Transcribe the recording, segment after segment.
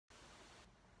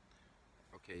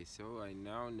Okay, so I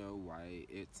now know why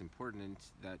it's important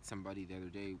that somebody the other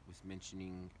day was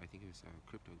mentioning, I think it was a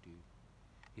crypto dude.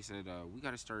 He said, we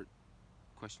got to start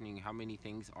questioning how many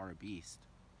things are a beast.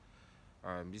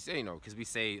 Just say, because we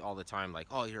say all the time, like,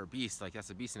 oh, you're a beast, like, that's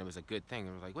a beast, and it was a good thing.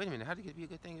 And we're like, wait a minute, how did it be a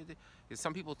good thing? Because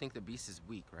some people think the beast is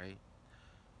weak, right?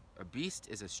 A beast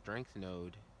is a strength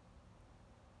node.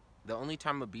 The only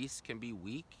time a beast can be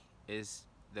weak is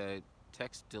the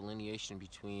text delineation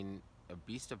between a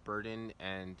beast of burden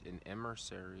and an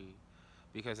emissary,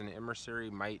 because an emissary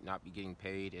might not be getting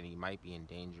paid and he might be in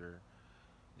danger.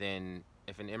 Then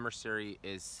if an emissary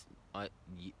is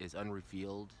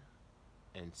unrevealed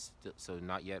and so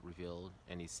not yet revealed,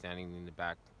 and he's standing in the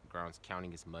backgrounds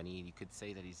counting his money, you could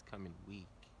say that he's coming weak.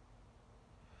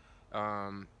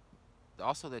 um,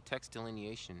 Also the text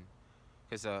delineation,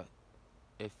 because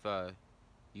if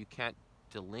you can't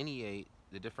delineate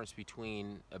the difference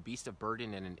between a beast of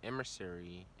burden and an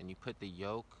emissary, and you put the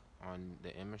yoke on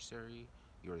the emissary,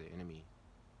 you're the enemy.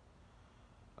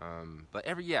 But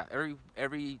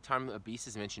every time a beast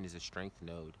is mentioned is a strength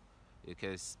node,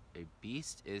 because a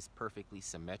beast is perfectly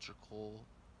symmetrical.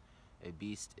 A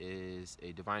beast is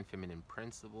a divine feminine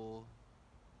principle.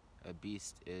 A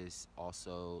beast is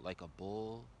also like a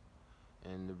bull,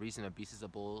 and the reason a beast is a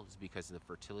bull is because of the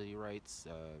fertility rights.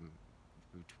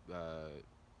 Uh,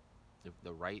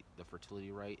 the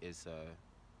fertility right is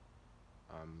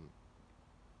um,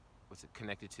 what's it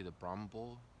connected to the Brahma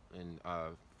bull, and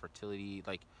fertility,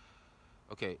 like,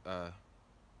 okay,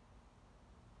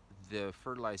 the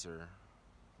fertilizer,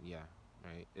 yeah,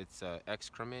 right. It's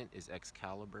excrement is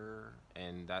Excalibur,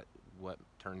 and that what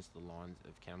turns the lawns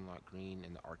of Camelot green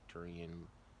in the Arcturian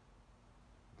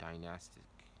dynastic,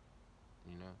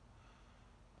 you know.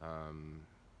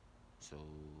 So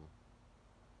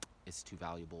it's too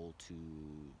valuable to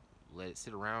let it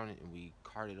sit around, and we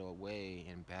cart it away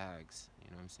in bags.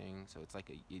 You know what I'm saying? So it's like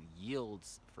it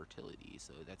yields fertility.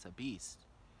 So that's a beast.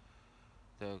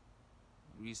 The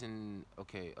reason,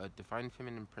 okay, a divine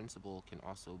feminine principle can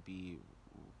also be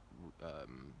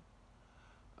um,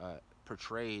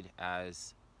 portrayed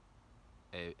as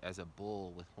a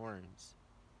bull with horns,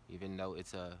 even though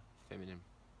it's a feminine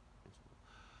principle.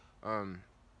 Um,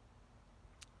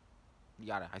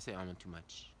 Yada. I say too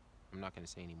much. I'm not gonna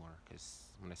say anymore,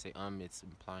 because when I say it's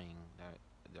implying that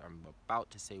I'm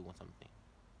about to say something.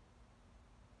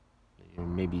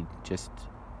 Maybe just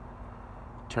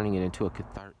turning it into a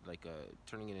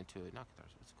turning it into not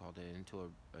catharsis. What's it called? It into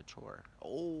a chore.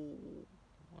 Oh,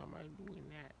 why am I doing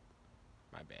that?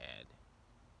 My bad.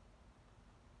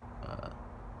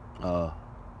 Uh.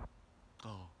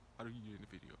 Oh, how do you get in the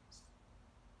videos?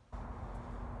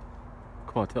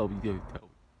 Come on, tell me. Tell me.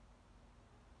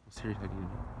 I'm serious. I need to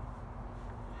know.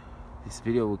 This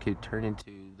video could turn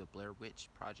into the Blair Witch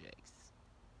Projects.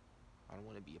 I don't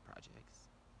want to be a projects.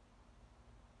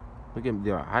 Look at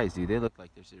their eyes, dude. They look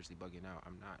like they're seriously bugging out.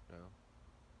 I'm not, though.